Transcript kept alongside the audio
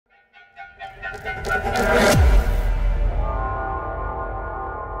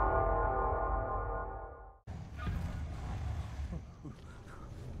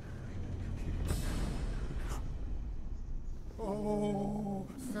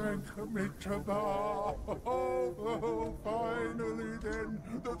Mitaba. Oh, finally then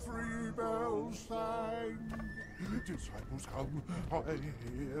the three bells sang. Disciples come, I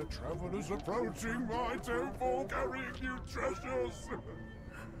hear travelers approaching my temple carrying new treasures.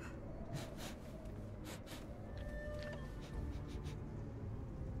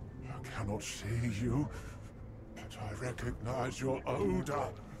 I cannot see you, but I recognize your odor.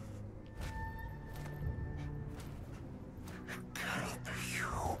 It cannot be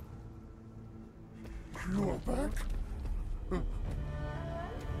you. You are back? It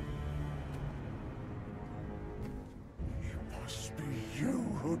must be you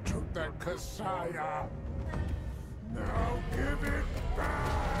who took that Kasaya. Now give it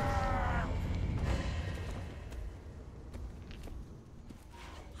back!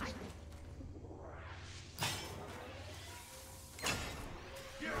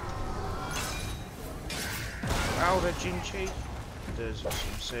 Powder Jinchi does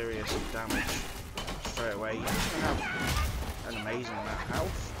some serious damage straight away. You have an amazing amount of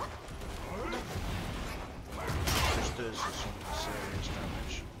health. Just does some serious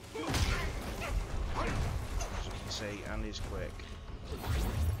damage, as you can see, and is quick.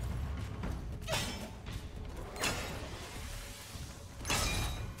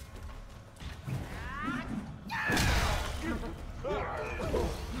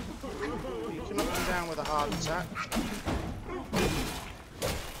 You can knock him down with a hard attack.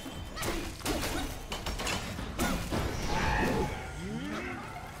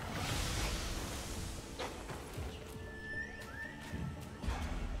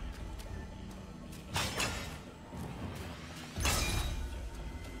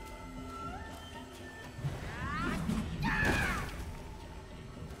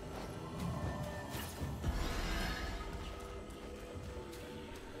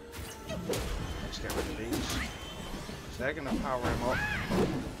 Let's get rid of these. So they're going to power him up.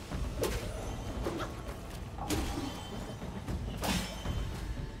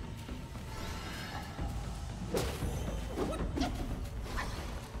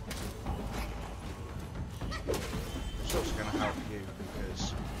 It's also going to help you because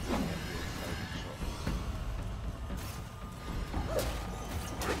you get your focus up.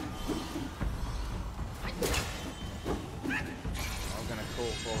 I'm going to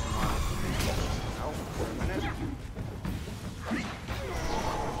call for my out for a minute.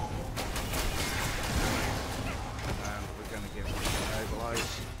 And we're going to give him a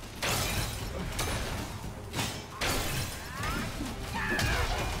mobilize.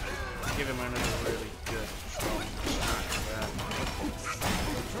 Give him another really good, strong attack there.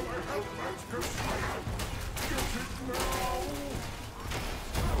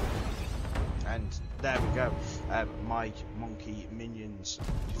 And there we go. My monkey minions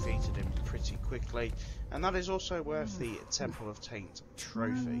defeated him pretty quickly, and that is also worth the Temple of Taint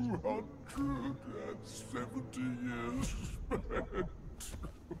trophy. 270 years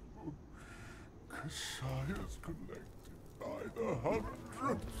spent. Kasaya's collected by the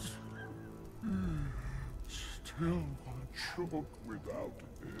hundreds. Still one short without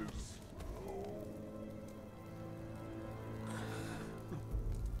his.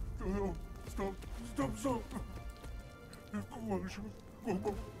 Oh, stop! Stop! Stop!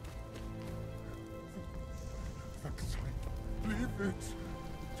 Go! Leave it!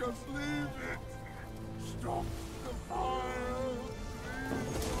 Just leave it! Stop the fire!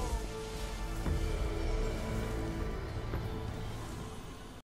 Please.